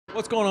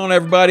What's going on,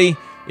 everybody?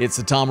 It's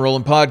the Tom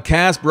Rowland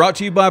Podcast, brought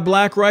to you by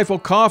Black Rifle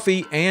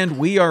Coffee, and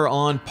we are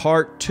on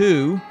part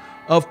 2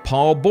 of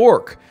Paul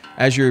Bourcq.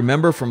 As you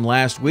remember from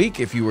last week,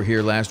 if you were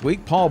here last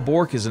week, Paul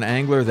Bourcq is an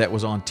angler that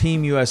was on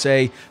Team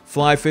USA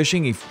fly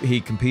fishing.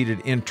 He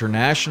competed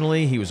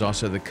internationally. He was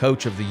also the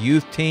coach of the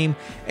youth team,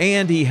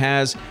 and he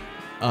has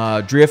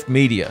Drift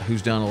Media,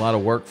 who's done a lot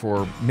of work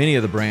for many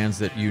of the brands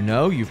that you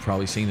know. You've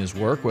probably seen his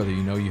work, whether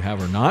you know you have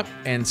or not.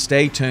 And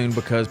stay tuned,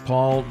 because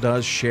Paul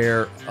does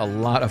share a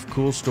lot of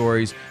cool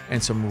stories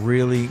and some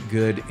really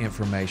good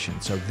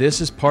information. So this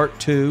is part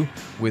 2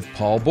 with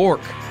Paul Bourcq.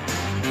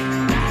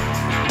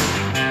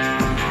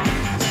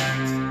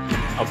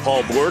 I'm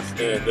Paul Bourcq,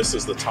 and this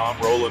is the Tom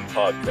Rowland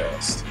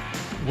Podcast.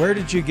 Where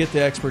did you get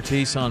the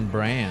expertise on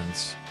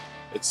brands?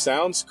 It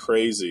sounds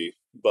crazy,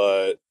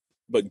 but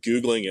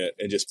Googling it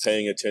and just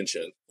paying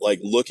attention, like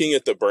looking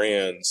at the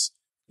brands.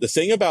 The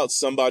thing about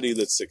somebody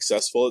that's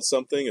successful at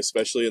something,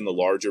 especially in the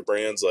larger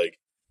brands like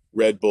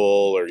Red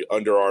Bull or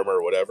Under Armour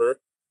or whatever,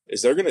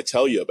 is they're going to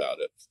tell you about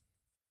it.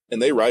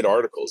 And they write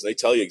articles. They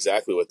tell you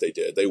exactly what they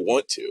did. They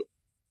want to,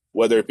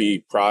 whether it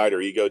be pride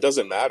or ego, it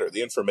doesn't matter.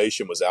 The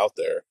information was out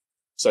there.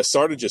 So I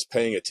started just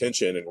paying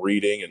attention and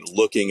reading and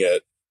looking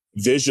at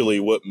visually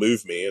what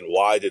moved me and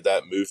why did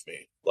that move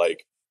me.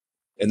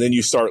 And then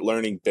you start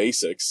learning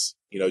basics.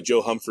 You know,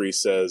 Joe Humphrey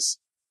says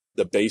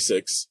the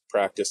basics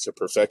practice to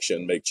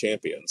perfection make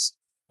champions.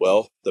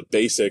 Well, the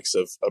basics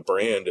of a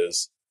brand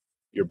is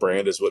your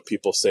brand is what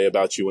people say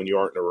about you when you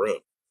aren't in a room.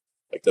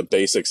 Like the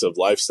basics of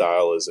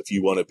lifestyle is if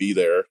you want to be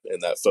there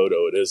in that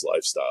photo, it is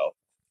lifestyle.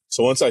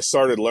 So once I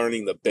started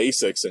learning the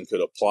basics and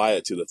could apply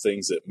it to the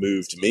things that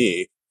moved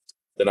me,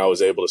 then I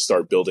was able to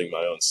start building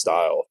my own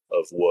style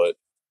of what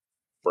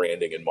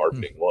branding and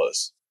marketing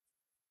was.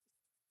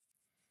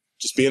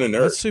 Just being a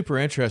nerd. That's super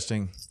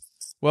interesting.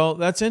 Well,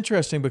 that's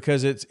interesting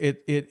because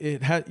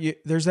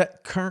there's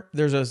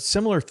a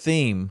similar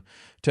theme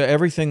to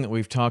everything that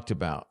we've talked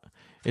about,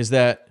 is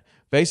that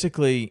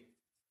basically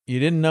you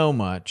didn't know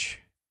much,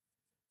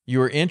 you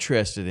were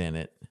interested in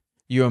it,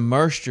 you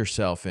immersed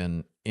yourself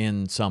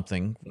in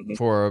something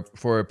for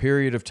a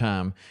period of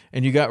time,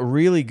 and you got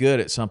really good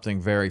at something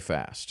very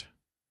fast.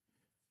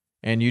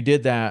 And you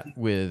did that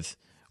with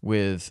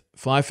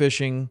fly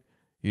fishing,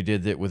 you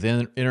did it with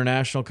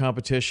international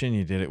competition,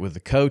 you did it with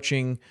the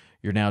coaching.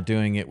 You're now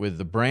doing it with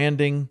the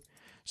branding.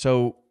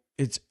 So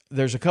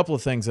there's a couple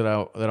of things that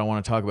I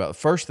want to talk about. The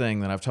first thing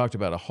that I've talked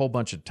about a whole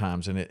bunch of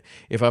times, and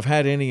if I've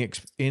had any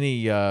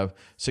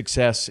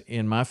success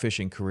in my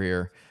fishing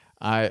career,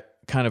 I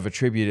kind of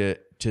attribute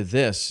it to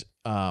this: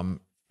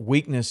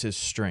 weakness is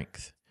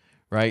strength,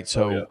 right?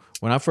 So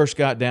when I first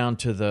got down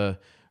to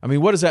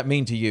what does that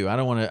mean to you? I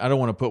don't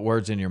want to put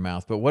words in your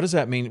mouth, but what does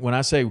that mean when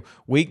I say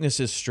weakness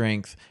is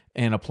strength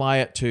and apply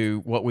it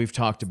to what we've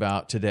talked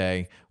about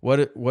today?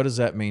 What does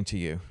that mean to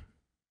you?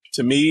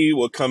 To me,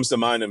 what comes to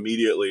mind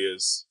immediately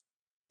is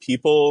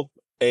people,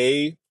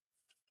 they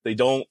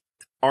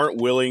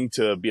aren't willing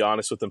to be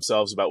honest with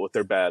themselves about what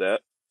they're bad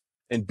at,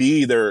 and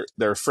B, they're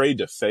afraid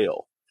to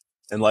fail.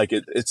 And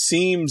it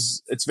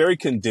seems it's very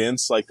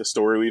condensed, like the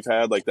story we've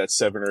had, like that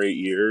 7 or 8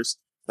 years.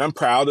 I'm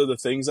proud of the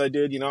things I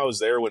did. You know, I was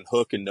there when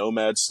Hook and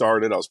Nomad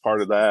started. I was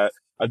part of that.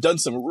 I've done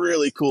some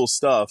really cool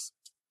stuff,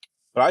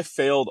 but I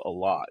failed a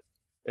lot.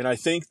 And I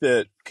think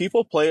that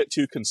people play it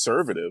too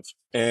conservative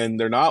and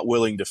they're not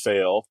willing to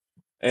fail.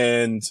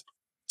 And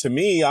to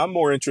me, I'm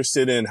more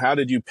interested in how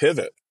did you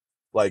pivot?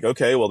 Like,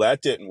 okay, well,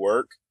 that didn't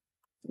work.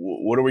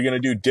 What are we going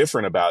to do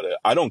different about it?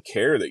 I don't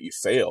care that you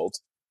failed.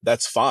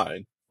 That's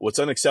fine. What's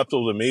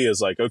unacceptable to me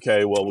is like,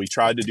 okay, well, we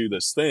tried to do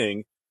this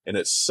thing and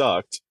it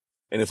sucked.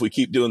 And if we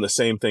keep doing the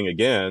same thing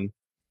again,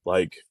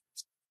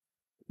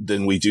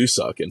 then we do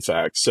suck, in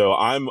fact. So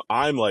I'm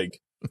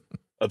like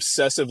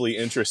obsessively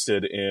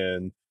interested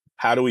in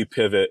how do we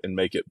pivot and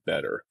make it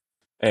better?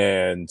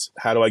 And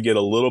how do I get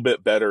a little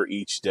bit better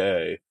each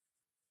day?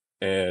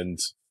 And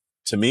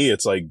to me,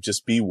 it's like,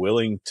 just be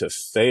willing to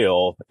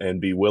fail and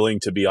be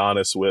willing to be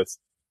honest with,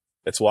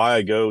 it's why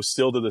I go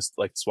still to this,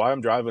 it's why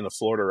I'm driving to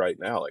Florida right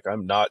now.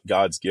 I'm not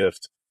God's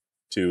gift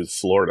to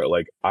Florida.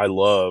 I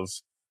love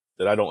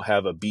that I don't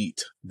have a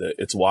beat, that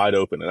it's wide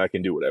open and I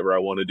can do whatever I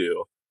want to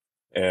do,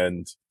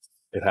 and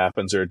it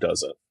happens or it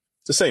doesn't.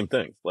 It's the same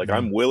thing.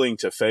 I'm willing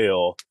to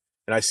fail.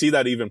 And I see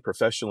that even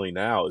professionally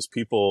now is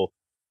people,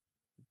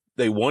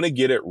 they want to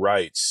get it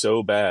right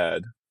so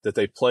bad that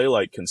they play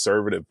like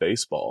conservative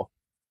baseball.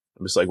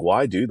 I'm just like,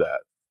 why do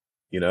that?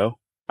 You know,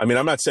 I'm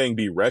not saying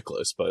be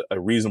reckless, but a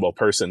reasonable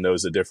person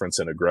knows the difference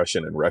in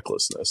aggression and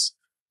recklessness.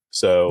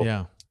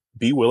 So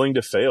be willing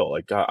to fail.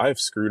 I've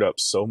screwed up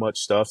so much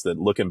stuff that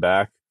looking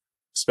back,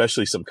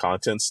 especially some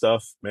content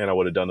stuff, man, I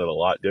would have done it a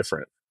lot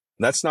different.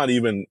 And that's not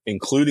even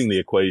including the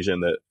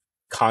equation that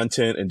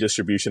content and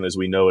distribution as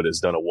we know it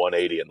has done a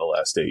 180 in the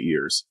last 8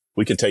 years.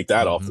 We can take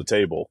that off the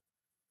table.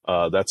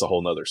 That's a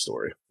whole nother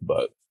story,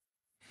 but.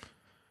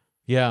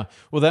 Yeah.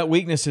 Well, that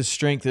weakness is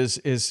strength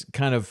is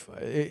kind of,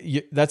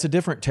 that's a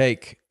different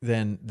take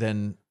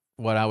than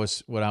what I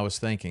was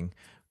thinking.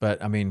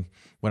 But when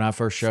I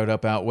first showed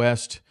up out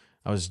west,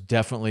 I was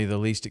definitely the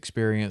least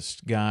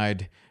experienced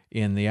guide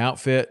in the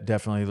outfit,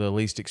 definitely the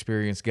least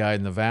experienced guide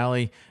in the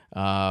valley,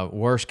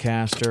 worst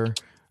caster,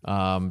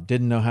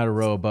 didn't know how to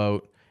row a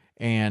boat.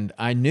 And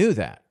I knew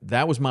that.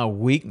 That was my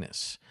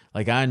weakness.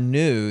 Like I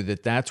knew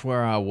that that's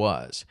where I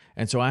was.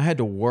 And so I had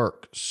to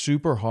work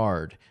super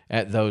hard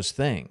at those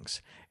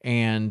things.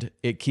 And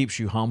it keeps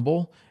you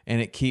humble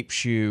and it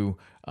keeps you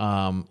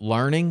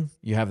learning.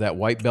 You have that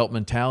white belt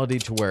mentality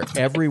to where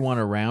everyone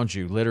around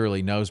you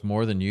literally knows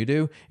more than you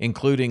do,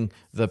 including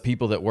the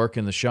people that work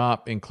in the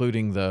shop,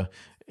 including the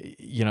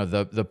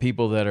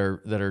people that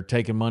are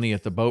taking money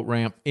at the boat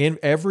ramp.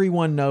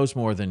 Everyone knows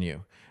more than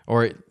you.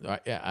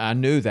 I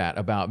knew that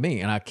about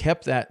me, and I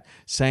kept that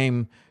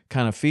same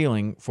kind of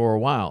feeling for a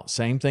while.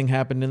 Same thing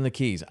happened in the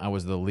Keys. I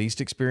was the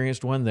least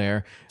experienced one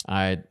there.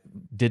 I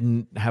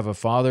didn't have a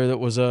father that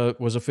was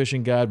a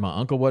fishing guide. My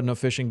uncle wasn't a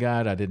fishing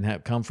guide. I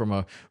didn't come from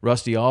a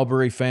Rusty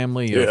Albury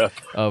family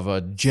of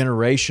a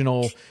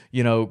generational,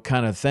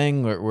 kind of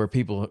thing where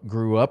people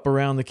grew up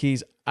around the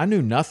Keys. I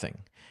knew nothing,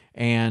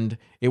 and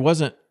it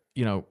wasn't,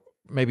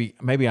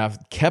 maybe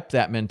I've kept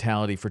that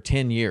mentality for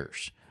 10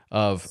 years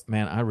of,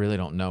 man, I really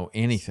don't know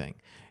anything.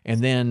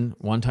 And then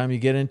one time you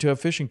get into a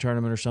fishing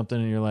tournament or something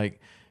and you're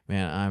like,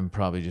 man, I'm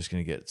probably just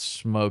going to get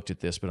smoked at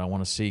this, but I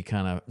want to see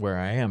kind of where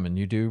I am. And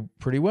you do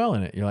pretty well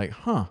in it. You're like,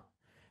 how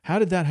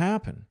did that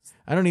happen?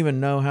 I don't even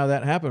know how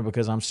that happened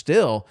because I'm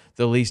still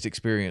the least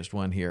experienced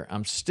one here.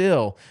 I'm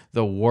still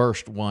the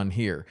worst one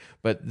here.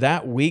 But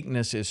that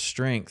weakness is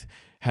strength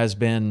has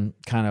been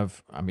kind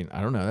of, I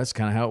don't know. That's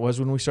kind of how it was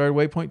when we started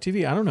Waypoint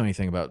TV. I don't know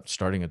anything about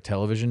starting a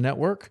television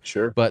network.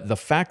 Sure. But the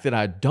fact that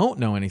I don't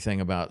know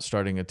anything about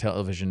starting a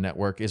television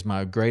network is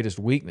my greatest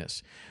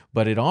weakness.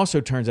 But it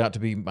also turns out to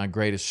be my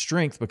greatest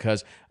strength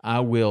because I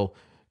will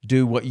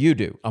do what you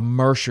do.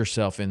 Immerse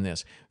yourself in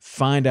this.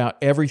 Find out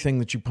everything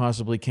that you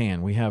possibly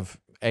can. We have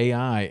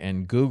AI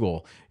and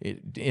Google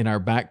in our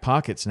back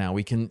pockets now.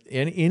 We can,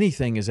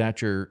 anything is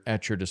at your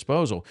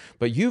disposal.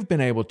 But you've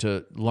been able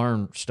to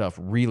learn stuff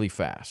really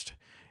fast.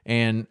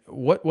 And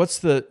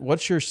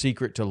what's your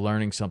secret to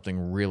learning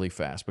something really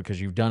fast? Because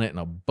you've done it in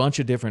a bunch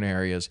of different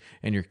areas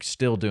and you're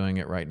still doing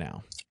it right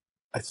now.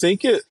 I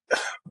think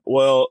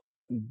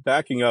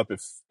backing up,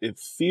 it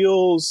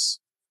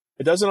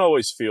doesn't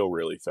always feel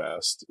really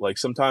fast. Like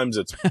sometimes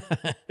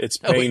it's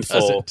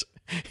painful.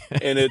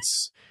 And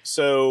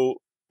so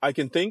I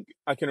can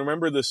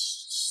remember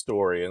this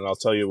story, and I'll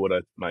tell you what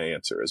my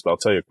answer is, but I'll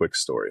tell you a quick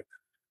story.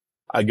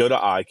 I go to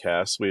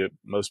ICAST.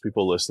 Most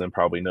people listening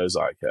probably knows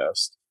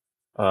ICAST.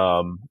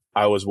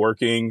 I was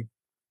working,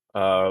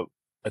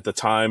 at the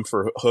time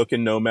for Hook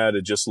and Nomad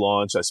had just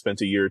launched. I spent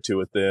a year or two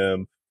with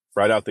them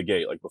right out the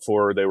gate, like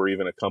before they were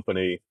even a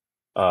company,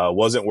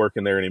 wasn't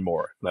working there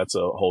anymore. That's a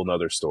whole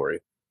nother story.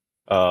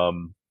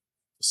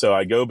 So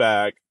I go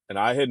back and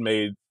I had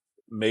made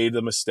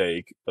the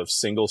mistake of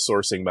single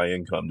sourcing my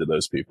income to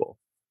those people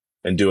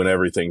and doing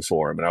everything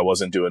for them. And I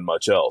wasn't doing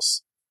much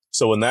else.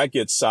 So when that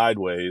gets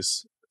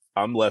sideways,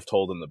 I'm left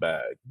holding the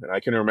bag. And I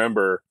can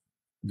remember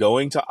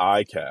going to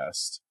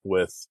ICAST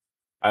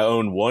I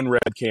owned one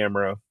red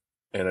camera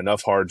and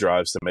enough hard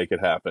drives to make it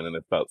happen and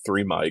about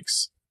 3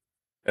 mics.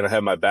 And I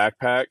had my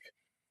backpack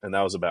and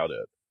that was about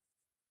it.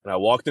 And I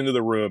walked into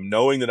the room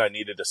knowing that I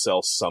needed to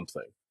sell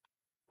something,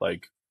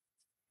 like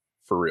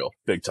for real,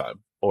 big time,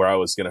 or I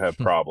was going to have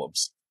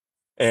problems.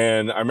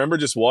 And I remember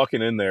just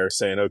walking in there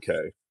saying,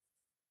 okay,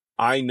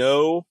 I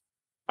know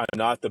I'm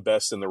not the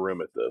best in the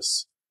room at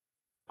this.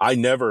 I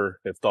never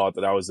have thought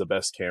that I was the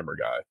best camera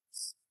guy.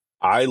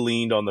 I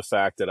leaned on the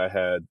fact that I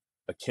had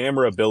a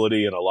camera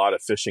ability and a lot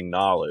of fishing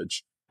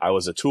knowledge. I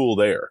was a tool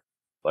there.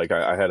 Like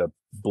I had a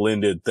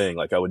blended thing.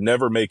 Like I would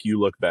never make you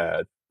look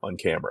bad on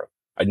camera.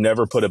 I'd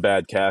never put a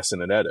bad cast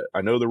in an edit.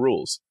 I know the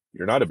rules.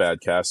 You're not a bad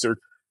caster.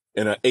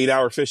 In an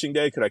 8-hour fishing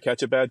day, could I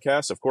catch a bad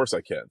cast? Of course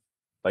I can.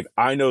 Like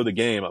I know the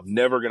game. I'm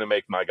never going to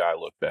make my guy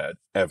look bad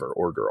ever,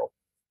 or girl.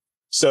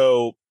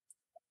 So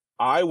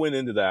I went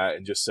into that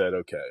and just said,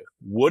 okay,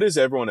 what is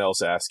everyone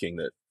else asking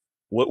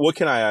what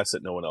can I ask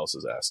that no one else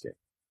is asking?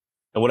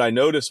 And what I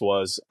noticed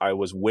was I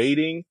was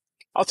waiting.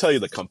 I'll tell you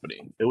the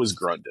company. It was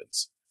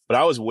Grundon's. But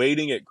I was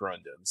waiting at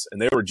Grundon's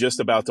and they were just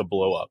about to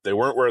blow up. They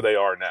weren't where they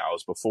are now. It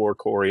was before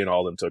Corey and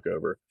all them took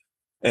over.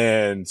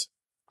 And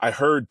I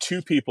heard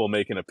 2 people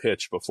making a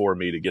pitch before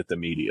me to get the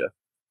media.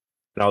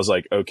 And I was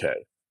like,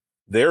 okay,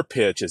 their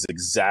pitch is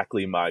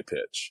exactly my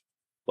pitch.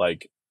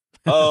 Like,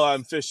 oh,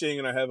 I'm fishing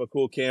and I have a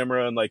cool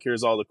camera and like,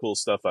 here's all the cool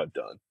stuff I've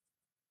done.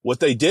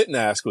 What they didn't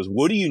ask was,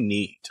 what do you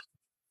need?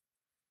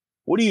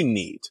 What do you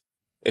need?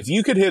 If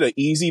you could hit an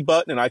easy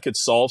button and I could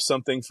solve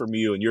something from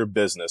you and your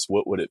business,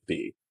 what would it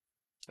be?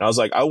 And I was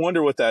like, I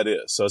wonder what that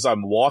is. So as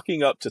I'm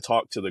walking up to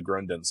talk to the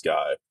Grundon's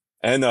guy,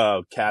 and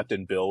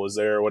Captain Bill was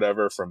there or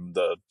whatever from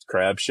the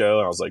crab show,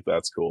 and I was like,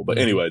 that's cool. But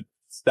anyway,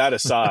 that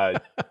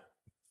aside,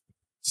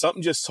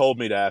 something just told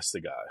me to ask the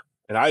guy.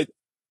 And I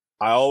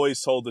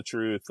always told the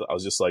truth. I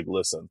was just like,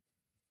 listen,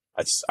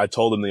 I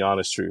told him the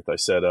honest truth. I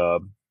said,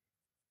 the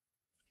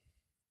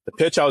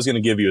pitch I was going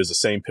to give you is the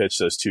same pitch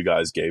those 2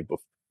 guys gave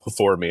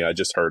before me. I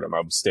just heard them.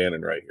 I'm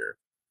standing right here.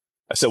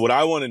 I said, what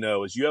I want to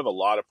know is you have a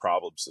lot of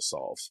problems to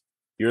solve.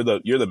 You're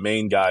the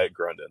main guy at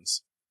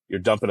Grundon's. You're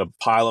dumping a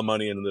pile of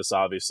money into this,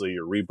 obviously.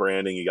 You're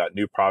rebranding. You got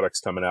new products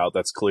coming out.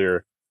 That's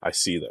clear. I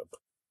see them.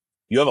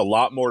 You have a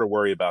lot more to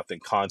worry about than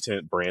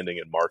content, branding,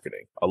 and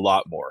marketing. A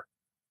lot more.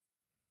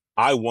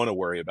 I want to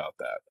worry about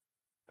that.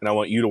 And I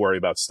want you to worry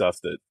about stuff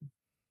that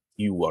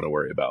you want to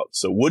worry about.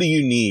 So what do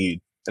you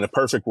need in a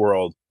perfect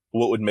world?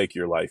 What would make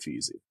your life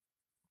easy?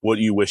 What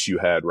do you wish you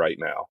had right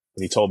now?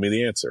 And he told me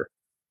the answer.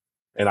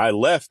 And I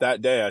left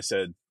that day. I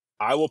said,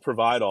 I will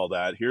provide all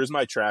that. Here's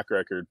my track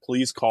record.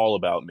 Please call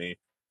about me.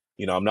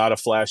 You know, I'm not a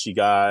flashy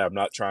guy. I'm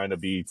not trying to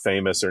be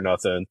famous or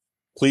nothing.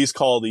 Please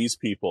call these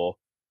people.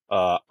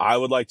 I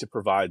would like to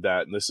provide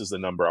that. And this is the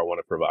number I want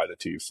to provide it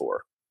to you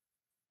for.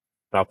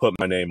 And I'll put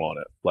my name on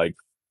it. Like,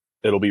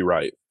 it'll be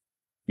right.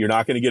 You're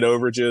not going to get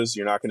overages.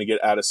 You're not going to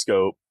get out of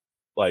scope.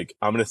 Like,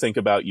 I'm going to think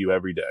about you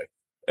every day.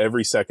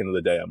 Every second of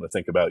the day, I'm going to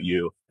think about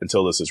you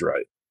until this is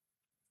right.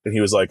 And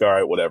he was like, all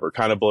right, whatever.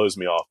 Kind of blows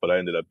me off, but I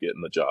ended up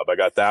getting the job. I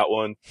got that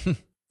one and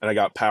I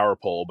got Power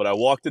Pole. But I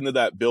walked into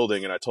that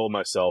building and I told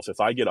myself, if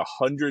I get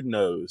 100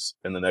 no's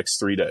in the next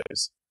 3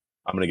 days,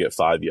 I'm going to get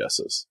 5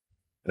 yeses.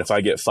 And if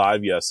I get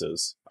 5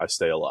 yeses, I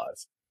stay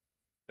alive.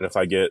 And if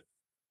I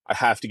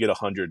have to get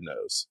 100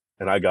 no's.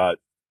 And I got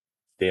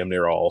damn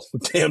near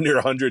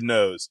 100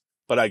 no's,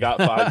 but I got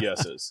 5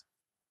 yeses.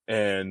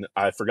 And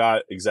I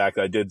forgot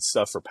exactly. I did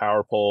stuff for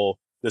Power Pole.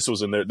 This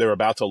was in there. They were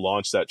about to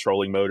launch that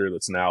trolling motor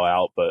that's now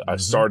out, but I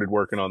started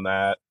working on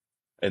that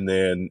and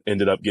then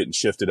ended up getting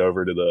shifted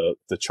over to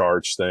the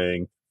charge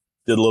thing.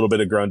 Did a little bit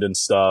of Grundon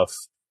stuff.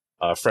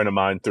 A friend of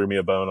mine threw me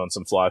a bone on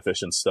some fly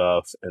fishing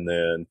stuff. And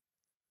then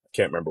I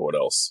can't remember what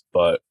else,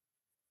 but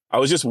I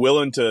was just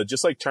willing to,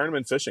 just like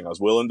tournament fishing, I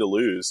was willing to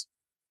lose.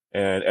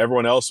 And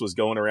everyone else was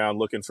going around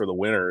looking for the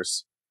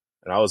winners.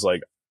 And I was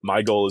like,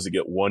 my goal is to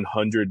get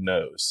 100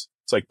 no's.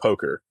 It's like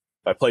poker.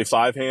 If I play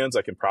 5 hands,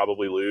 I can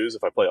probably lose.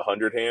 If I play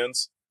 100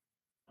 hands,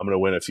 I'm going to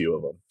win a few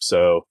of them.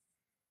 So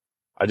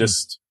I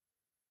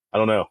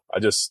don't know.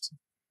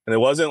 And it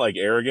wasn't like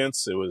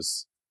arrogance. It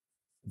was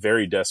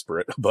very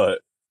desperate, but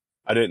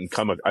I didn't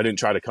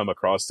try to come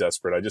across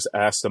desperate. I just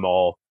asked them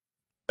all.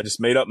 I just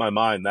made up my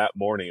mind that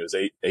morning. It was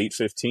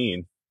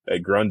 8:15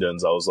 at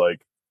Grundon's. I was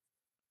like,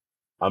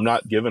 I'm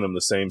not giving them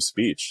the same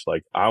speech.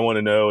 Like, I want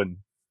to know, and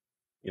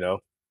you know,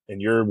 in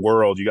your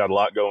world, you got a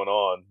lot going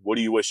on. What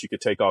do you wish you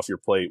could take off your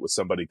plate with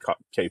somebody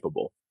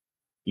capable?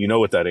 You know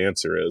what that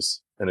answer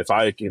is. And if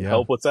I can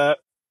help with that,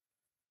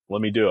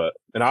 let me do it.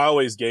 And I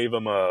always gave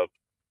them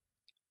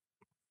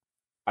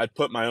I'd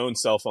put my own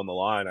self on the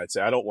line. I'd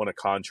say, I don't want a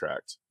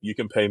contract. You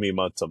can pay me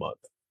month to month.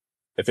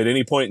 If at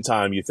any point in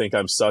time you think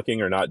I'm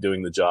sucking or not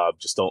doing the job,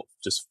 just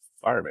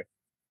fire me.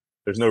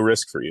 There's no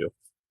risk for you.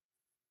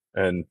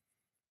 And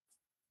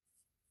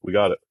we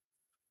got it.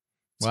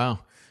 Wow.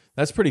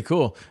 That's pretty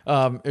cool.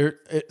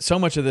 So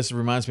much of this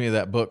reminds me of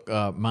that book,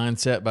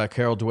 Mindset by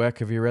Carol Dweck.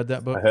 Have you read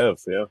that book? I have,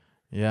 yeah.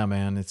 Yeah,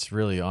 man, it's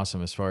really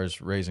awesome as far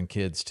as raising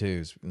kids too.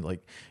 It's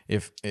like,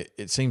 if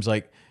it seems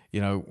like, you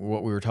know,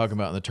 what we were talking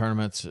about in the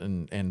tournaments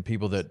and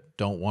people that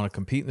don't want to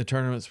compete in the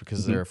tournaments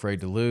because they're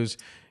afraid to lose,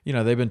 you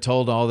know, they've been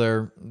told all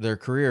their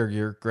career,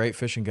 you're a great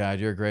fishing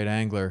guide, you're a great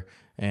angler,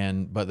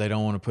 but they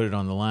don't want to put it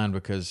on the line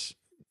because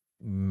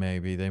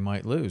maybe they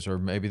might lose, or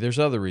maybe there's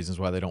other reasons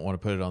why they don't want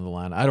to put it on the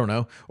line. I don't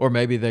know. Or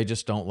maybe they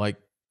just don't like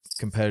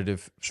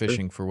competitive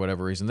fishing for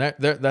whatever reason.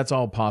 That's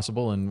all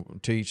possible,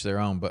 and to each their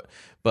own.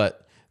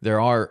 But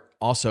there are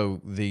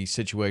also the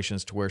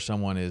situations to where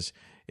someone is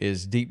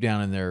deep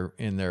down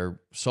in their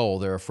soul,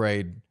 they're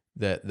afraid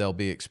that they'll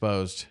be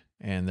exposed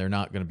and they're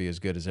not going to be as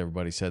good as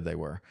everybody said they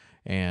were.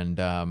 And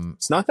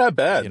it's not that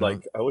bad. You know,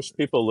 like, I wish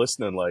people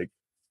listening, like,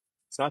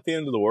 it's not the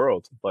end of the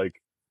world.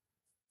 Like,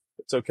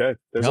 it's okay.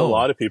 There's a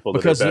lot of people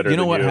that are better you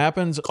know than what you.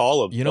 Happens.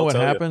 Call them. You know what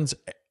happens.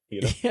 You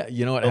know? Yeah,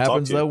 you know what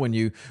happens though when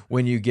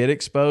you get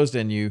exposed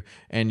and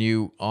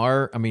you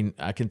are. I mean,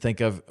 I can think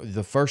of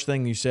the first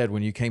thing you said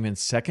when you came in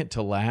second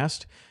to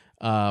last.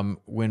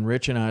 When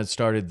Rich and I had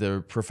started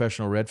the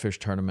professional redfish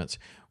tournaments,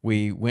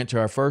 we went to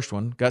our first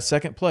one, got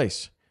second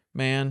place,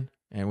 man.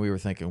 And we were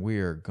thinking, we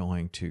are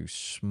going to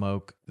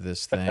smoke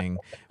this thing.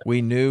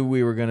 We knew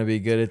we were going to be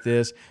good at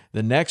this.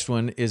 The next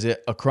one is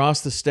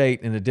across the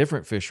state in a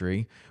different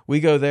fishery. We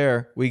go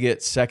there, we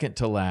get second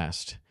to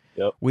last.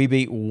 Yep. We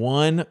beat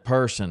one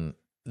person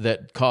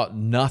that caught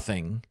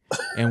nothing,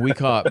 and we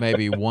caught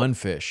maybe one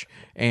fish.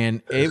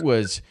 And it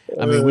was,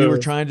 I mean, we were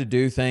trying to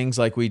do things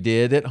like we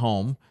did at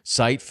home,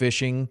 sight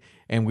fishing,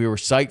 and we were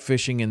sight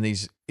fishing in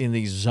these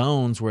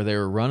zones where they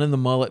were running the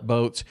mullet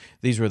boats.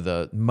 These were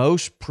the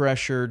most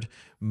pressured,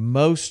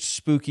 most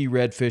spooky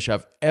redfish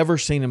I've ever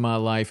seen in my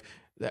life.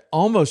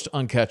 Almost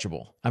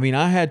uncatchable. I mean,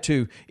 I had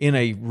to, in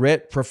a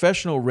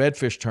professional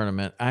redfish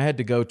tournament, I had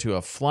to go to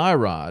a fly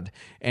rod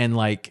and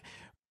like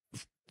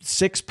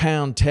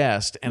 6-pound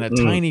test and a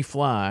tiny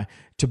fly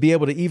to be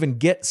able to even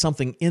get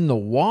something in the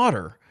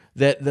water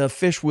that the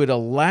fish would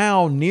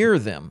allow near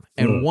them.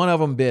 And Mm. one of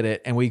them bit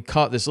it, and we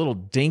caught this little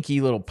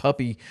dinky little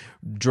puppy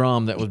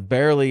drum that was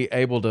barely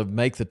able to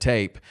make the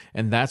tape.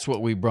 And that's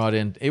what we brought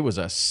in. It was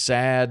a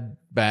sad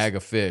bag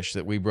of fish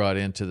that we brought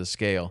into the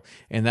scale.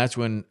 And that's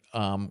when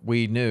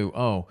we knew,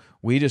 oh,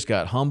 we just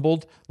got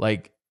humbled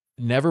like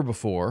never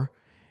before.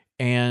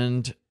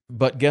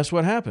 But guess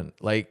what happened?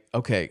 Like,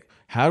 okay,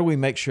 how do we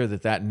make sure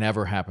that that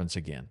never happens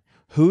again?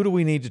 Who do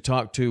we need to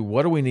talk to?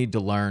 What do we need to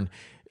learn?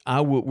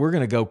 We're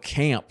going to go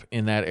camp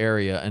in that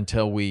area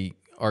until we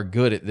are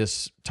good at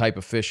this type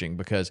of fishing,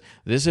 because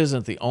this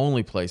isn't the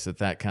only place that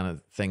that kind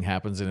of thing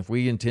happens. And if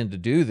we intend to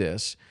do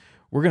this,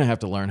 we're going to have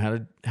to learn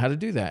how to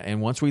do that.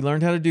 And once we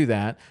learned how to do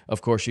that,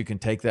 of course, you can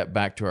take that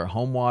back to our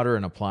home water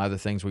and apply the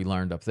things we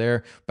learned up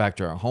there back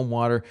to our home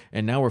water.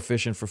 And now we're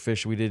fishing for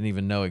fish we didn't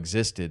even know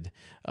existed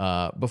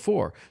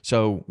before.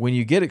 So when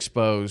you get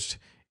exposed,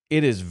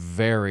 it is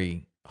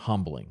very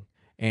humbling,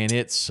 and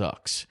it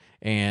sucks.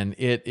 And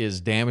it is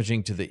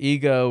damaging to the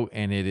ego,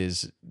 and it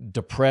is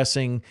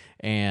depressing,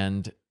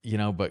 and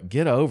but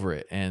get over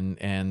it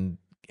and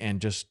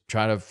just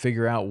try to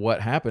figure out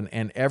what happened.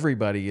 And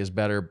everybody is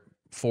better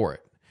for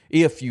it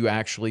if you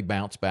actually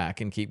bounce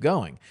back and keep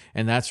going.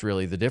 And that's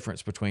really the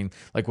difference between,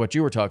 like what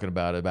you were talking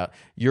about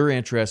you're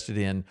interested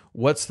in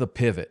what's the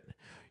pivot.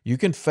 You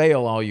can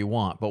fail all you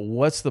want, but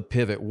what's the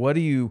pivot? What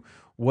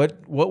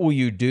will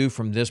you do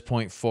from this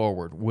point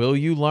forward? Will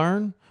you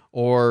learn?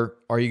 Or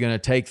are you going to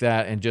take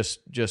that and just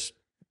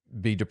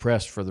be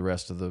depressed for the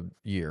rest of the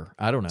year?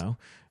 I don't know.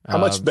 How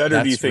much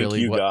better do you think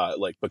really you got?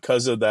 Like,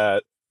 because of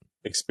that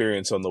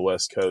experience on the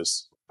West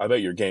Coast, I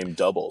bet your game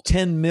doubled.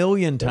 10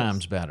 million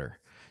times better.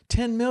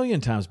 10 million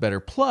times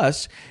better.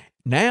 Plus,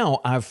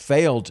 now I've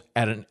failed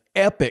at an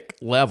epic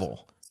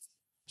level.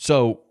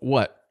 So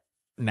what?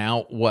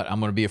 Now what? I'm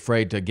going to be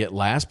afraid to get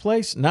last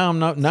place? Now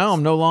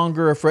I'm no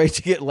longer afraid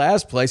to get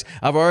last place.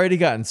 I've already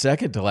gotten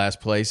second to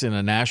last place in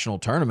a national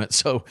tournament.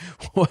 So,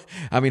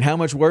 I mean, how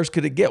much worse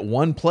could it get?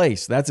 One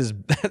place. That's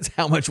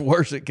how much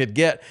worse it could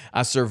get.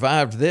 I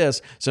survived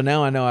this. So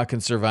now I know I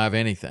can survive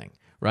anything.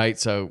 Right?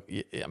 So,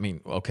 I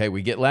mean, okay,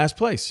 we get last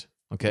place.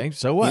 Okay,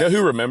 so what? You know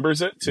who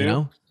remembers it too? You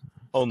know?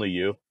 Only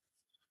you.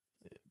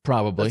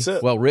 Probably. That's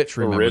it. Well, Rich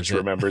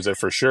remembers it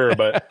for sure,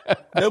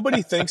 but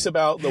nobody thinks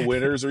about the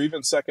winners or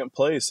even second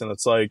place. And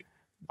it's like,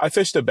 I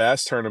fished a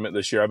bass tournament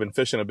this year. I've been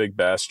fishing a big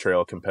bass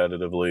trail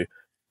competitively,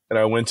 and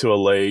I went to a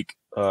lake,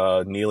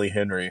 Neely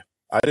Henry.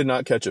 I did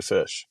not catch a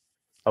fish.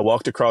 I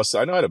walked across,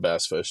 I know how to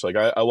bass fish. Like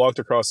I walked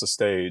across the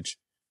stage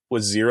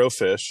with 0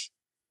 fish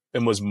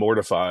and was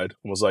mortified.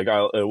 Was like,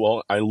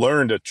 I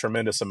learned a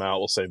tremendous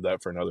amount. We'll save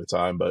that for another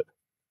time, but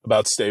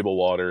about stable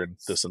water and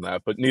this and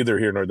that, but neither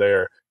here nor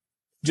there.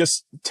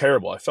 Just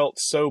terrible. I felt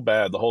so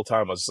bad the whole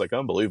time. I was just like,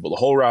 unbelievable. The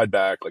whole ride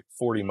back, like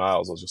 40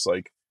 miles, I was just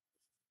like,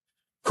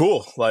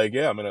 cool. Like,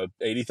 yeah, I'm in a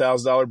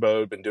 $80,000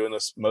 boat, been doing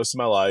this most of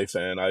my life,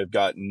 and I've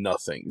got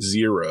nothing,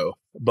 0.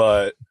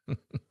 But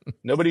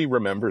nobody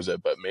remembers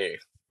it but me.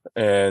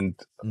 And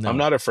no. I'm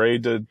not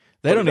afraid to.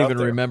 They don't even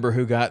remember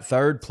who got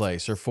 3rd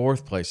place or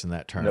 4th place in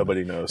that tournament.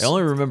 Nobody knows. They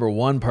only remember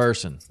one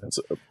person. That's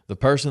it. The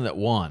person that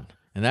won.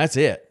 And that's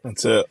it.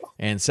 That's it.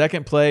 And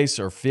 2nd place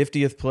or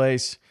 50th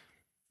place,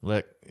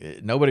 look,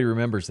 nobody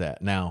remembers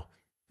that. Now,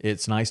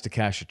 it's nice to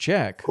cash a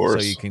check so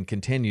you can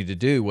continue to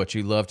do what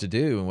you love to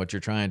do and what you're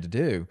trying to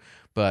do.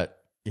 But,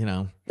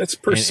 that's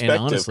perspective.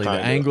 And honestly, the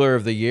Angler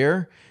of the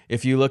Year,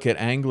 if you look at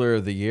Angler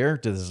of the Year,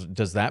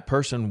 does that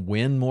person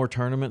win more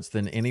tournaments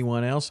than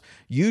anyone else?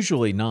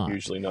 Usually not.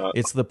 Usually not.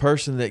 It's the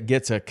person that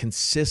gets a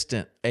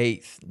consistent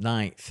 8th,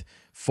 9th,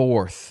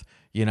 4th,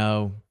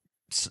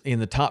 in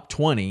the top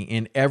 20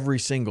 in every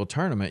single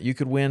tournament. You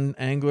could win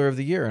Angler of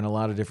the Year in a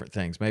lot of different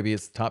things. Maybe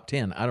it's the top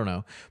 10. I don't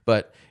know.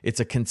 But it's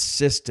a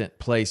consistent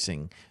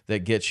placing that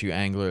gets you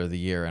Angler of the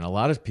Year. And a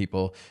lot of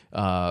people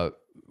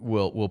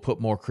will put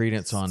more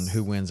credence on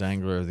who wins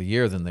Angler of the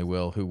Year than they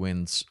will who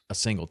wins a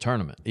single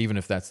tournament, even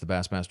if that's the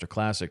Bassmaster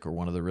Classic or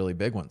one of the really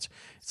big ones.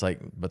 It's like,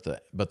 but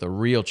the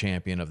real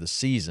champion of the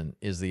season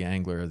is the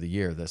Angler of the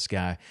Year. This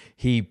guy,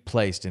 he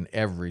placed in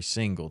every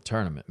single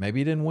tournament.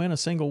 Maybe he didn't win a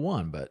single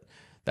one, but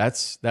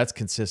that's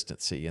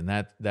consistency, and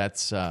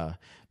that's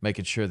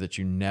making sure that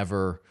you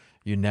never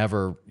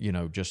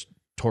just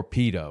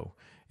torpedo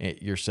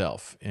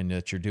yourself and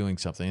that you're doing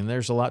something. And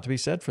there's a lot to be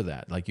said for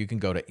that. Like, you can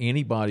go to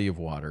any body of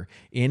water,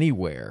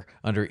 anywhere,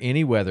 under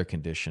any weather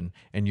condition,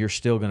 and you're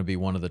still going to be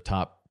one of the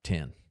top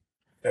 10.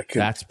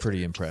 That's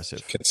pretty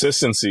impressive.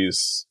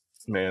 Consistencies,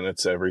 man,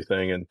 it's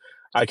everything. And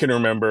I can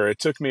remember it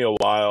took me a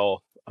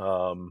while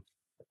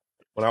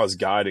when I was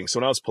guiding. So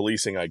when I was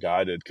policing, I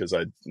guided because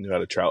I knew how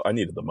to trout. I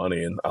needed the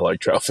money and I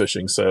like trout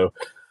fishing. So,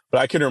 but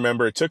I can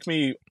remember it took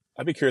me,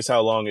 I'd be curious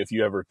how long, if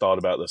you ever thought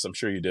about this, I'm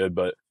sure you did,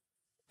 but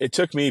it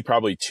took me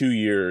probably 2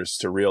 years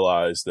to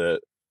realize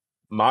that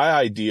my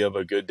idea of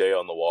a good day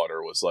on the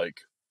water was like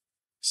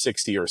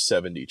 60 or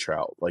 70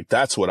 trout. Like,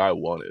 that's what I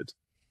wanted.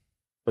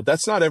 But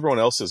that's not everyone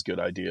else's good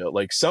idea.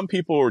 Like, some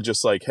people were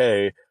just like,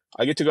 hey,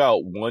 I get to go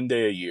out one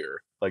day a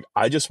year. Like,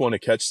 I just want to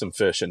catch some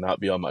fish and not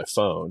be on my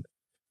phone.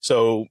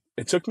 So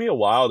it took me a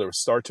while to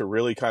start to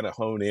really kind of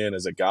hone in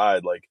as a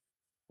guide, like,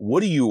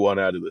 what do you want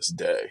out of this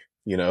day?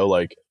 You know,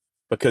 like,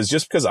 because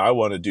just because I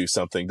want to do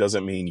something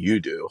doesn't mean you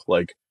do.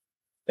 Like,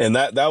 and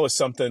that was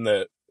something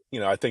that, you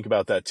know, I think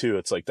about that too.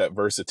 It's like that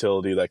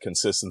versatility, that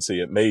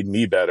consistency. It made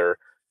me better.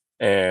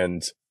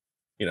 And,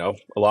 you know,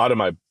 a lot of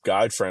my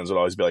guide friends would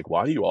always be like,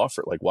 why do you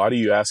offer it? Like, why do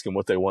you ask them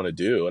what they want to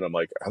do? And I'm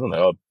like, I don't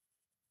know.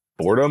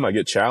 Boredom. I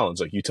get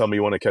challenged. Like, you tell me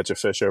you want to catch a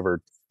fish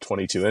over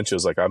 22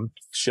 inches. Like, I'm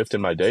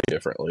shifting my day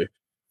differently.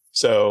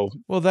 So,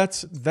 Well,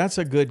 that's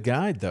a good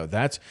guide though.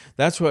 That's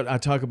what I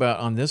talk about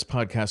on this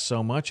podcast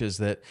so much is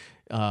that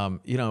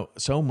you know,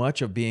 so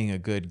much of being a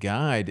good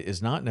guide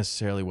is not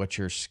necessarily what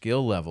your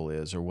skill level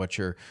is, or what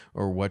your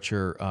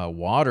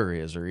water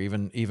is, or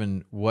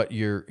even what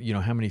your, you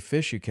know, how many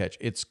fish you catch.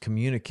 It's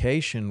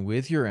communication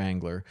with your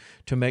angler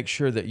to make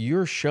sure that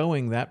you're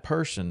showing that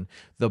person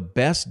the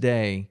best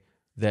day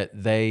that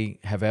they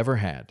have ever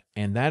had,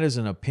 and that is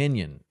an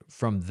opinion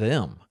from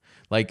them.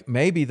 Like,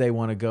 maybe they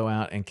want to go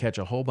out and catch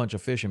a whole bunch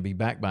of fish and be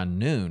back by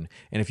noon.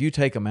 And if you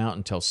take them out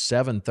until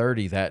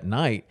 7:30 that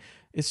night,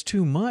 it's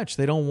too much.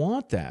 They don't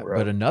want that. right.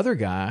 But another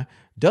guy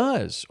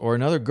does, or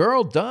another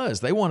girl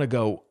does. They want to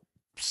go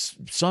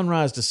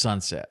sunrise to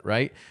sunset,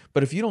 right?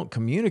 But if you don't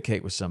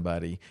communicate with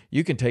somebody,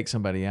 you can take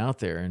somebody out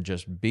there and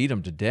just beat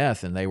them to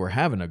death, and they were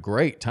having a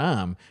great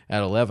time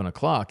at 11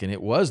 o'clock, and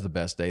it was the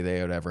best day they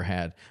had ever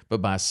had.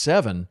 But by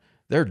 7,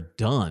 they're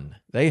done.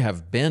 They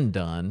have been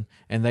done,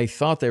 and they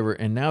thought they were,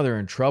 and now they're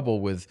in trouble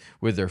with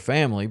their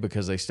family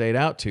because they stayed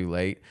out too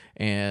late.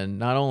 And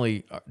not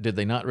only did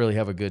they not really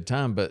have a good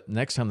time, but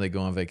next time they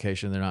go on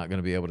vacation, they're not going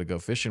to be able to go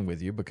fishing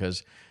with you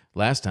because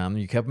last time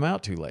you kept them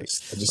out too late.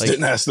 I just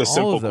didn't ask the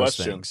simple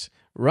question. Things,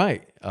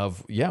 right?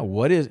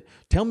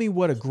 Tell me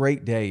what a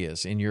great day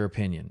is in your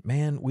opinion.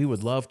 Man, we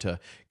would love to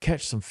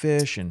catch some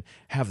fish and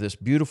have this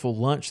beautiful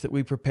lunch that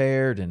we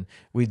prepared, and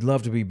we'd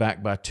love to be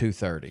back by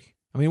 2:30.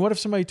 I mean, what if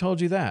somebody told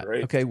you that?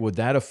 Right. Okay, would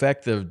that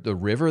affect the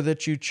river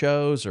that you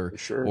chose, or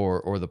Sure.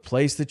 or the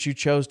place that you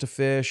chose to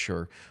fish,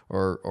 or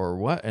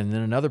what? And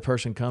then another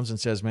person comes and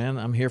says, "Man,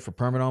 I'm here for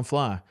permit on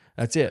fly."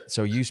 That's it.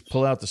 So you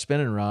pull out the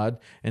spinning rod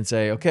and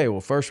say, "Okay,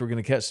 well, first we're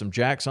going to catch some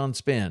jacks on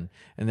spin,"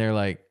 and they're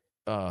like,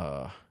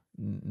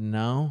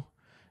 no,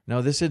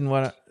 this isn't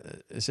what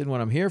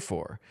I'm here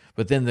for."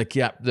 But then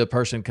the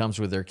person comes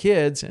with their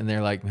kids, and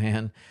they're like,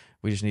 "Man,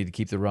 we just need to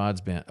keep the rods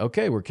bent."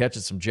 Okay, we're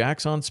catching some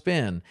jacks on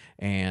spin,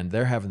 and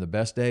they're having the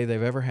best day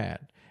they've ever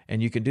had.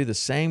 And you can do the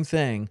same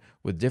thing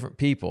with different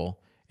people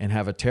and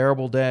have a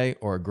terrible day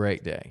or a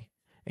great day.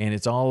 And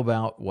it's all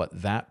about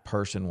what that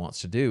person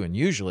wants to do. And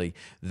usually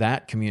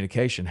that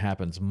communication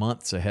happens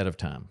months ahead of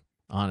time,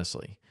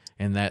 honestly.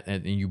 And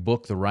you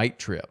book the right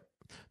trip,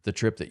 the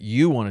trip that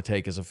you want to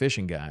take as a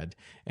fishing guide,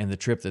 and the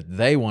trip that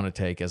they want to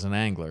take as an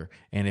angler.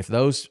 And if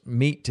those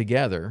meet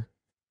together,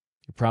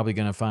 you're probably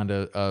going to find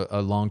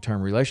a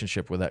long-term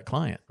relationship with that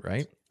client,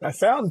 right? I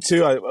found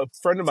too, a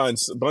friend of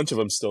mine's, a bunch of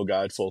them still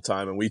guide full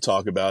time, and we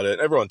talk about it.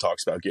 Everyone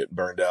talks about getting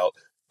burned out.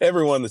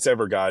 Everyone that's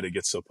ever guided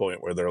gets to a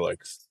point where they're like,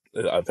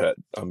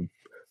 I'm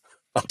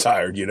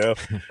tired, you know.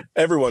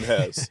 Everyone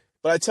has.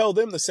 But I tell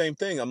them the same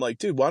thing. I'm like,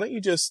 dude, why don't you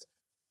just?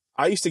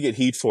 I used to get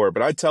heat for it,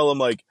 but I tell them,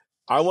 like,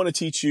 I want to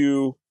teach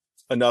you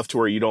enough to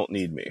where you don't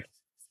need me.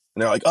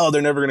 And they're like, oh,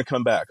 they're never going to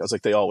come back. I was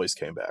like, they always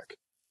came back.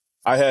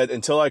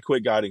 Until I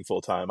quit guiding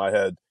full time, I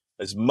had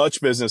as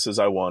much business as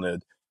I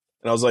wanted.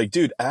 And I was like,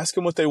 dude, ask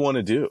them what they want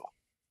to do.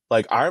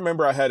 Like, I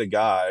remember I had a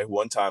guy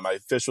one time, I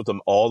fished with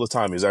him all the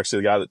time. He was actually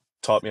the guy that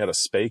taught me how to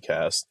spay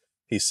cast.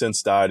 He's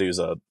since died. He was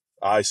a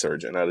eye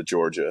surgeon out of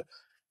Georgia.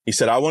 He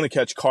said, I want to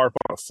catch carp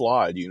on a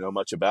fly. Do you know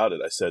much about it?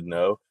 I said,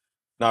 no,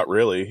 not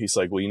really. He's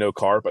like, well, you know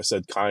carp? I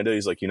said, kinda.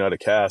 He's like, you know how to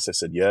cast? I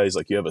said, yeah. He's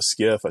like, you have a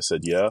skiff? I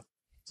said, yeah.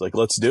 He's like,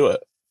 let's do it.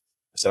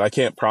 I said, I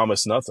can't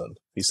promise nothing.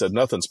 He said,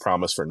 nothing's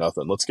promised for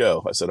nothing. Let's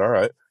go. I said, all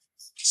right.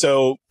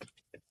 So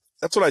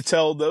that's what I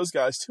tell those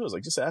guys too. I was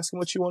like, just ask them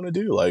what you want to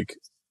do. Like,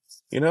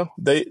 you know,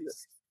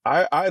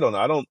 I don't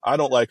know. I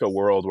don't like a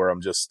world where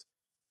I'm just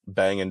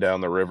banging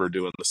down the river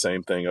doing the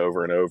same thing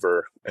over and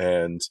over.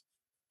 And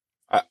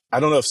I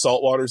don't know if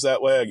saltwater's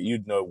that way.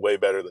 You'd know way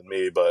better than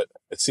me, but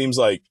it seems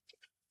like,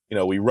 you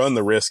know, we run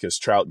the risk as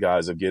trout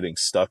guys of getting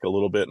stuck a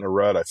little bit in a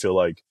rut. I feel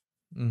like,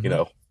 you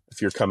know,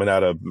 if you're coming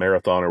out of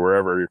marathon or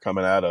wherever you're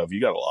coming out of,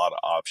 you got a lot of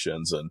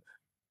options, and,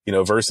 you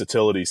know,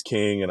 versatility is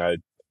king. And I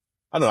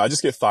don't know, I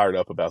just get fired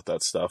up about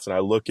that stuff. And I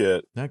look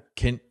at, now,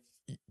 can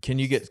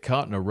you get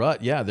caught in a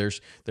rut? Yeah,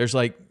 there's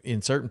like,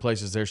 in certain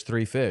places there's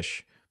 3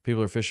 fish.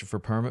 People are fishing for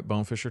permit,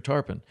 bonefish, or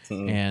tarpon,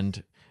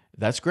 and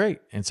that's great.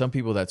 And some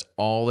people, that's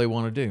all they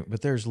want to do.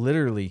 But there's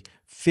literally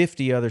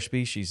 50 other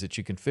species that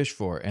you can fish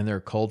for, and there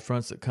are cold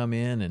fronts that come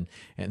in,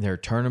 and there are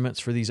tournaments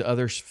for these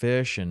other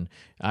fish. And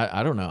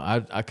I don't know.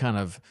 I kind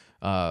of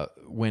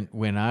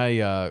when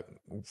I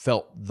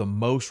felt the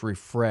most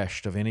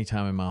refreshed of any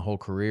time in my whole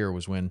career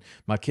was when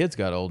my kids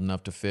got old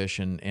enough to fish,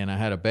 and I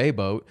had a bay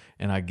boat,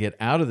 and I'd get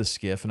out of the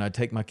skiff and I'd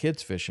take my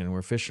kids fishing.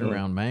 We're fishing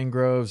around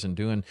mangroves and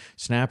doing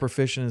snapper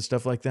fishing and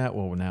stuff like that.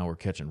 Well, now we're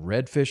catching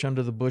redfish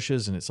under the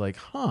bushes, and it's like,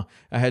 I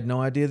had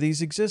no idea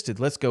these existed.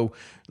 Let's go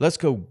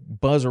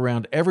buzz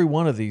around every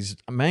one of these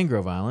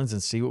mangrove islands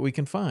and see what we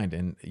can find.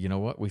 And you know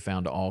what? We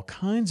found all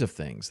kinds of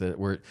things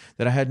that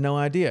I had no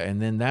idea.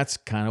 And then that's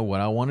kind of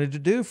what I wanted to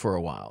do for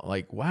a while.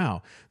 Like,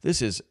 wow,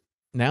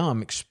 now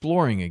I'm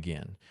exploring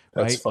again,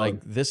 right? That's fun.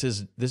 Like this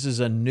is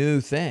a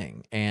new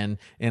thing, and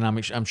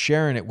I'm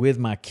sharing it with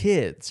my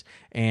kids,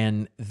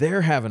 and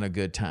they're having a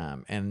good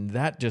time, and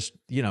that just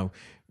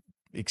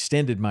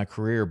extended my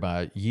career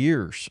by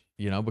years,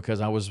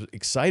 because I was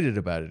excited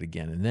about it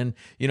again. And then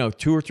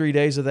 2 or 3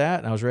 days of that,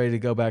 and I was ready to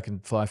go back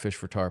and fly fish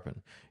for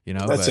tarpon.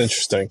 That's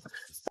interesting.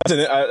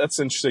 That's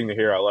interesting to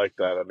hear. I like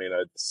that. I mean,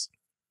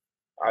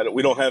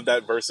 we don't have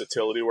that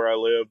versatility where I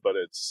live, but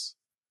it's,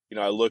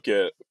 I look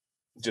at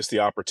just the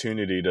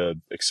opportunity to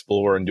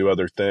explore and do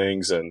other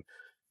things. And,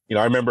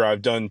 I remember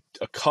I've done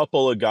a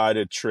couple of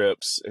guided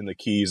trips in the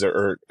Keys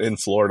or in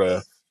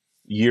Florida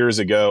years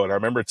ago. And I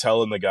remember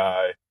telling the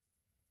guy,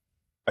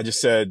 I just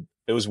said,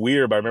 it was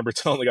weird, but I remember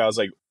telling the guy, I was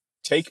like,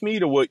 take me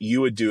to what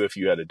you would do if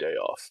you had a day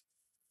off.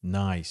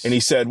 Nice. And he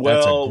said,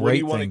 well, what do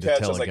you want to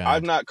catch? I was like, guide.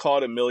 I've not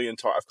caught a million.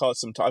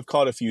 I've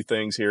caught a few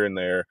things here and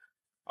there.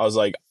 I was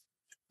like,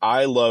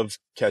 I love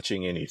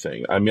catching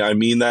anything. I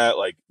mean that,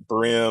 like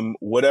brim,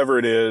 whatever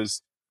it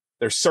is.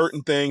 There's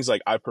certain things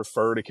like I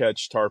prefer to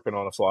catch tarpon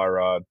on a fly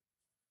rod,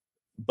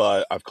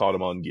 but I've caught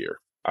them on gear.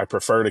 I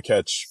prefer to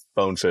catch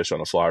bonefish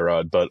on a fly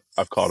rod, but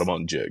I've caught them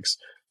on jigs.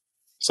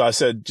 So I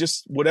said,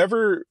 just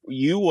whatever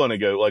you want to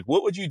go, like,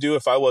 what would you do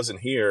if I wasn't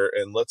here?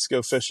 And let's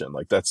go fishing.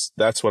 Like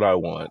that's what I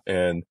want.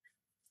 And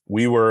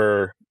we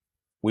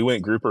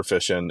went grouper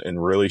fishing in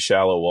really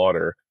shallow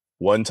water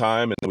one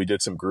time, and we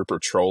did some grouper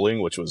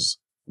trolling, which was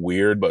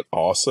weird but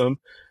awesome.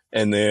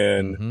 And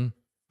then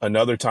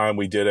another time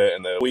we did it,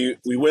 and then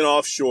we went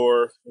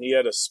offshore. He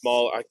had a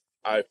small,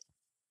 I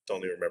don't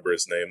even remember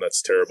his name.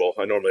 That's terrible.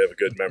 I normally have a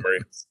good memory.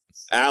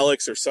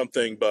 Alex or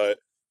something, but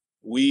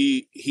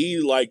he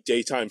liked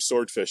daytime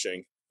sword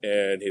fishing,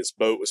 and his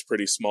boat was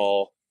pretty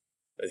small.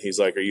 And he's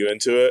like, are you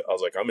into it? I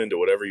was like, I'm into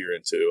whatever you're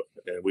into.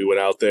 And we went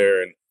out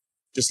there and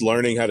just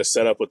learning how to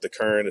set up with the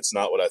current. It's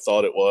not what I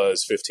thought it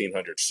was.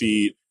 1,500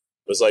 feet.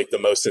 It was like the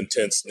most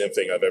intense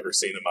nymphing I've ever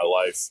seen in my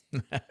life.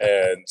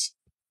 And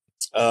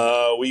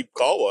we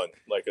caught one,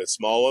 like a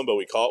small one, but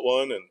we caught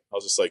one. And I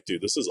was just like,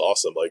 dude, this is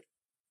awesome. Like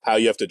how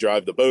you have to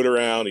drive the boat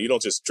around. And you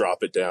don't just drop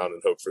it down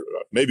and hope for,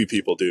 maybe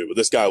people do, but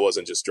this guy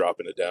wasn't just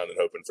dropping it down and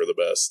hoping for the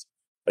best.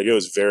 Like it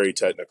was very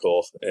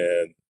technical,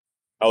 and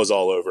I was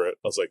all over it.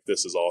 I was like,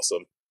 this is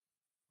awesome.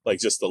 Like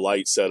just the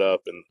light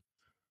setup, and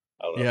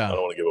I don't know. Yeah. I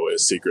don't want to give away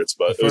his secrets,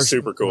 but it was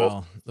super cool.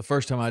 Well, the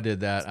first time I did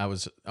that, I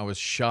was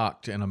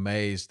shocked and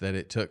amazed that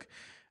it took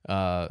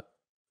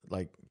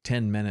like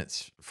 10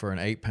 minutes for an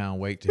 8-pound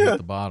weight to hit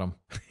the bottom.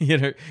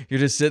 You're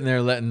just sitting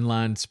there letting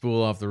line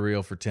spool off the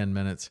reel for 10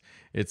 minutes.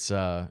 It's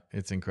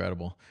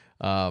incredible.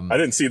 I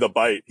didn't see the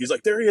bite. He's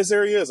like, there he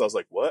is. I was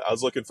like, what? I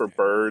was looking for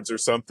birds or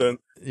something.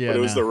 Yeah, but it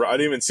was I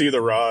didn't even see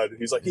the rod.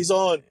 He's like, he's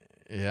on.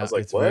 Yeah, I was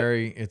like,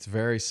 it's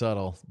very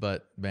subtle,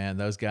 but man,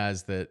 those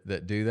guys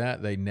that do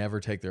that, they never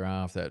take their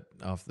eye off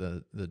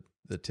the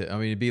tip. I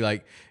mean, it'd be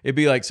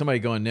like somebody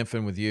going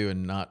nymphing with you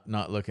and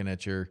not looking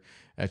at your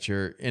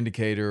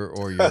indicator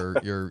or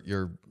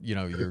your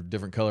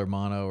different color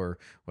mono or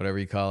whatever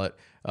you call it.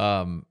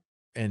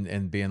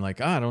 And being like,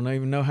 I don't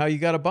even know how you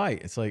got a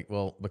bite. It's like,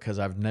 well, because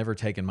I've never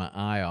taken my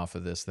eye off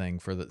of this thing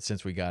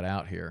since we got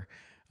out here.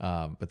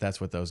 But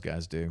that's what those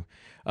guys do.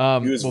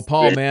 Well,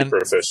 Paul, man,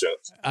 proficient.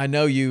 I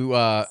know you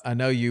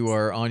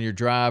are on your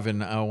drive,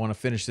 and I want to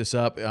finish this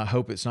up. I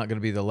hope it's not going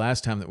to be the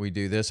last time that we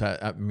do this.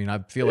 I mean, I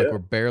feel like we're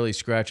barely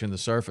scratching the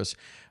surface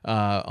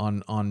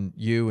on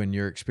you and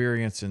your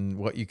experience and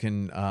what you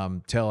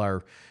can tell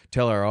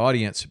our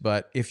audience.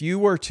 But if you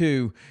were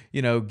to,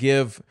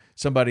 give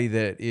somebody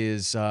that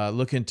is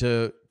looking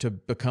to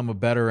become a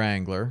better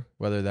angler,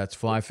 whether that's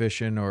fly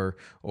fishing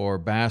or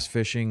bass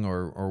fishing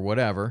or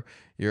whatever,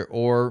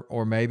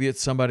 or maybe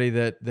it's somebody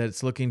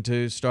that's looking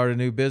to start a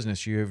new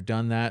business. You have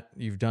done that.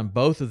 You've done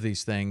both of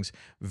these things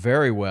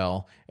very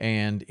well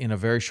and in a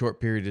very short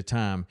period of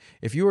time.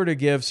 If you were to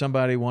give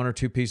somebody one or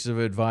two pieces of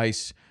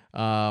advice,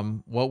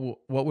 what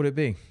would it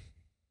be?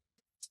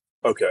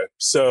 Okay,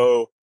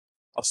 so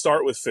I'll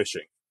start with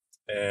fishing,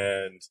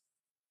 and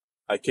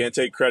I can't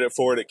take credit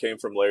for it. It came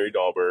from Larry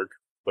Dahlberg,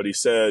 but he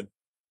said,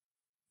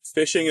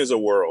 fishing is a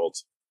world,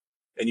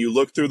 and you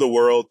look through the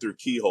world through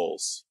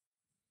keyholes.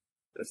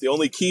 If the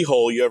only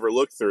keyhole you ever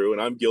look through,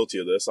 and I'm guilty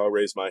of this, I'll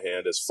raise my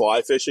hand, is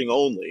fly fishing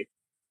only,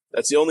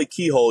 that's the only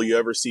keyhole you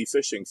ever see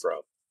fishing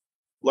from.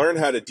 Learn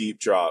how to deep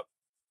drop.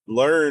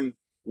 Learn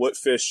what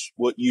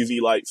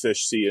UV light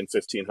fish see in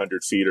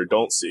 1,500 feet or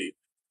don't see.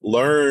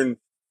 Learn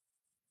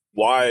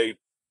why,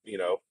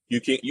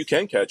 you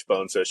can catch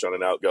bonefish on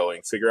an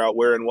outgoing. Figure out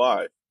where and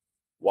why.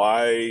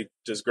 Why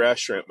does grass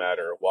shrimp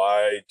matter?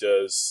 Why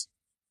does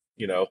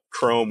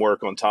chrome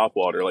work on top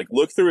water. Like,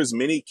 look through as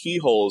many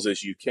keyholes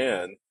as you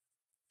can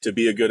to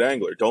be a good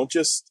angler. Don't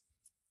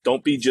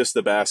be just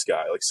the bass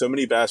guy. Like, so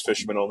many bass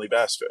fishermen only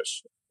bass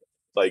fish.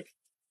 Like,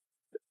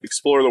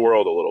 explore the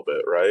world a little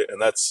bit, right?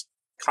 And that's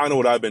kind of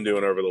what I've been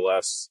doing over the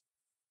last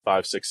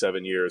 5, 6,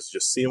 7 years,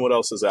 just seeing what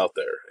else is out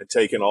there and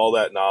taking all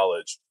that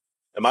knowledge.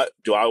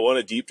 Do I want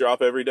to deep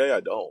drop every day?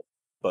 I don't,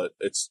 but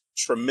it's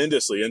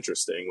tremendously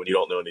interesting when you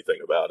don't know anything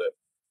about it.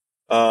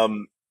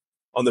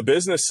 On the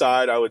business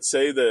side, I would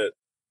say that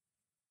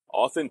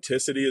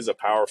authenticity is a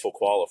powerful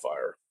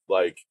qualifier.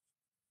 Like,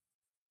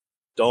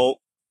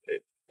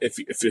 if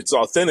it's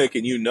authentic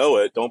and you know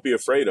it, don't be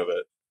afraid of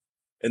it.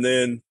 And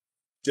then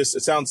it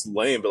sounds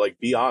lame, but like,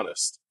 be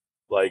honest.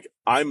 Like,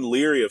 I'm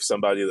leery of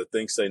somebody that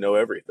thinks they know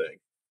everything.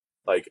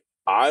 Like,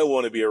 I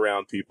want to be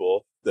around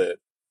people that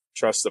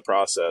trust the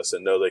process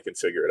and know they can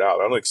figure it out.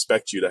 I don't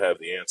expect you to have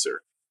the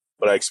answer,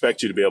 but I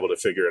expect you to be able to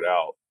figure it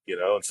out,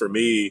 And for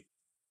me,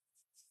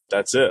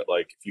 that's it.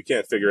 Like, if you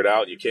can't figure it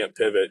out, you can't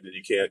pivot, and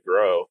you can't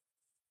grow,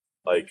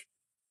 like,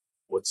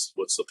 what's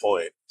the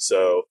point?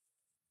 So,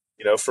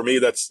 for me,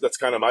 that's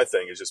kind of my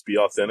thing, is just be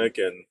authentic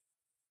and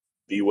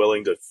be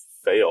willing to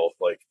fail.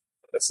 Like,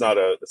 that's not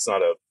a,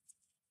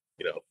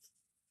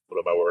 what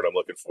am I word I'm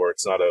looking for?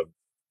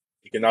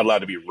 You're not allowed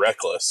to be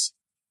reckless,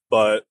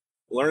 but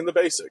learn the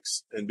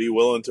basics and be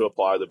willing to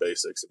apply the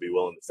basics and be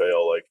willing to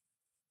fail. Like,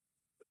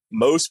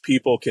 most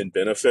people can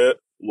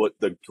benefit. What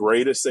the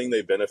greatest thing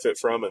they benefit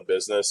from in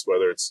business,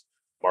 whether it's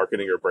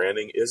marketing or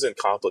branding, isn't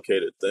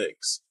complicated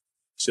things.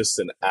 It's just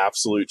an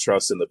absolute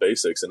trust in the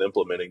basics and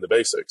implementing the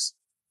basics.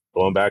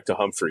 Going back to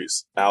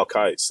Humphreys, Al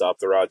Kite, stop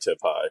the rod tip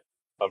high.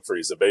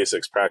 Humphreys, the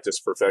basics, practice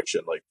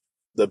perfection. Like,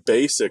 the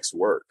basics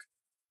work.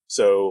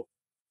 So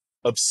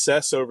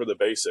obsess over the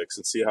basics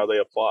and see how they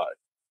apply.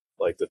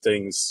 Like, the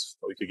things,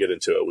 we could get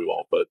into it, we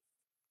won't, but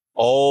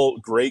all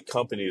great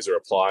companies are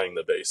applying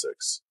the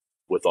basics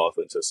with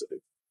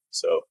authenticity.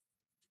 So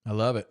I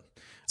love it.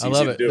 I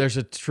love it. There's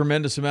a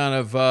tremendous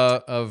amount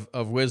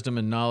of wisdom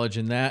and knowledge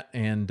in that.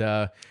 And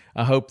I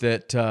hope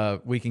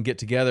that we can get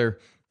together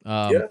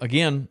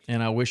again.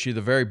 And I wish you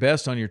the very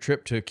best on your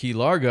trip to Key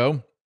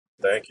Largo.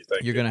 Thank you.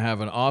 You're going to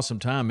have an awesome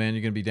time, man.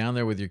 You're going to be down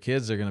there with your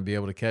kids. They're going to be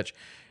able to catch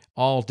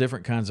all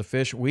different kinds of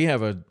fish. We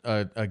have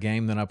a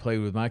game that I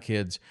played with my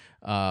kids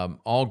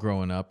all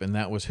growing up, and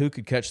that was who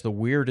could catch the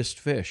weirdest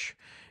fish.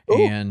 Ooh,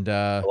 and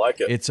I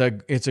like it.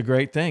 It's a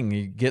great thing.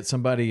 You get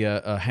somebody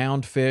a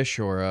hound fish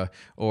or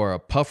a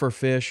puffer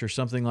fish or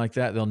something like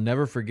that. They'll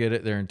never forget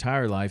it their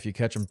entire life. You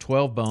catch them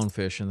 12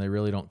 bonefish, and they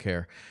really don't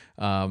care.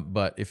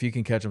 But if you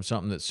can catch them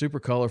something that's super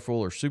colorful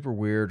or super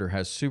weird or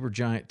has super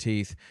giant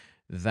teeth,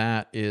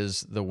 that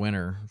is the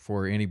winner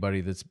for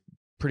anybody that's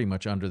pretty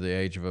much under the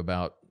age of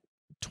about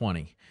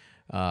 20.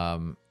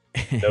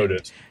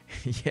 Noted.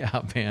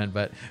 Yeah, man.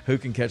 But who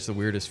can catch the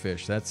weirdest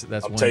fish? That's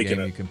one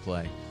game you can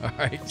play. All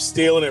right. I'm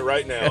stealing it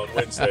right now on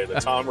Wednesday. The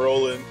Tom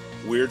Rowland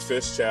Weird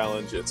Fish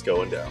Challenge. It's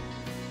going down.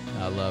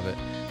 I love it.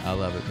 I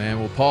love it, man.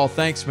 Well, Paul,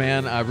 thanks,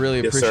 man. I really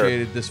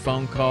appreciated this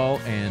phone call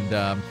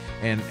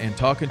and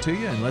talking to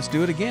you. And let's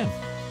do it again.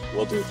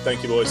 Will do.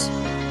 Thank you, boys.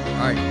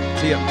 All right.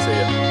 See ya. See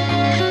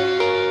ya.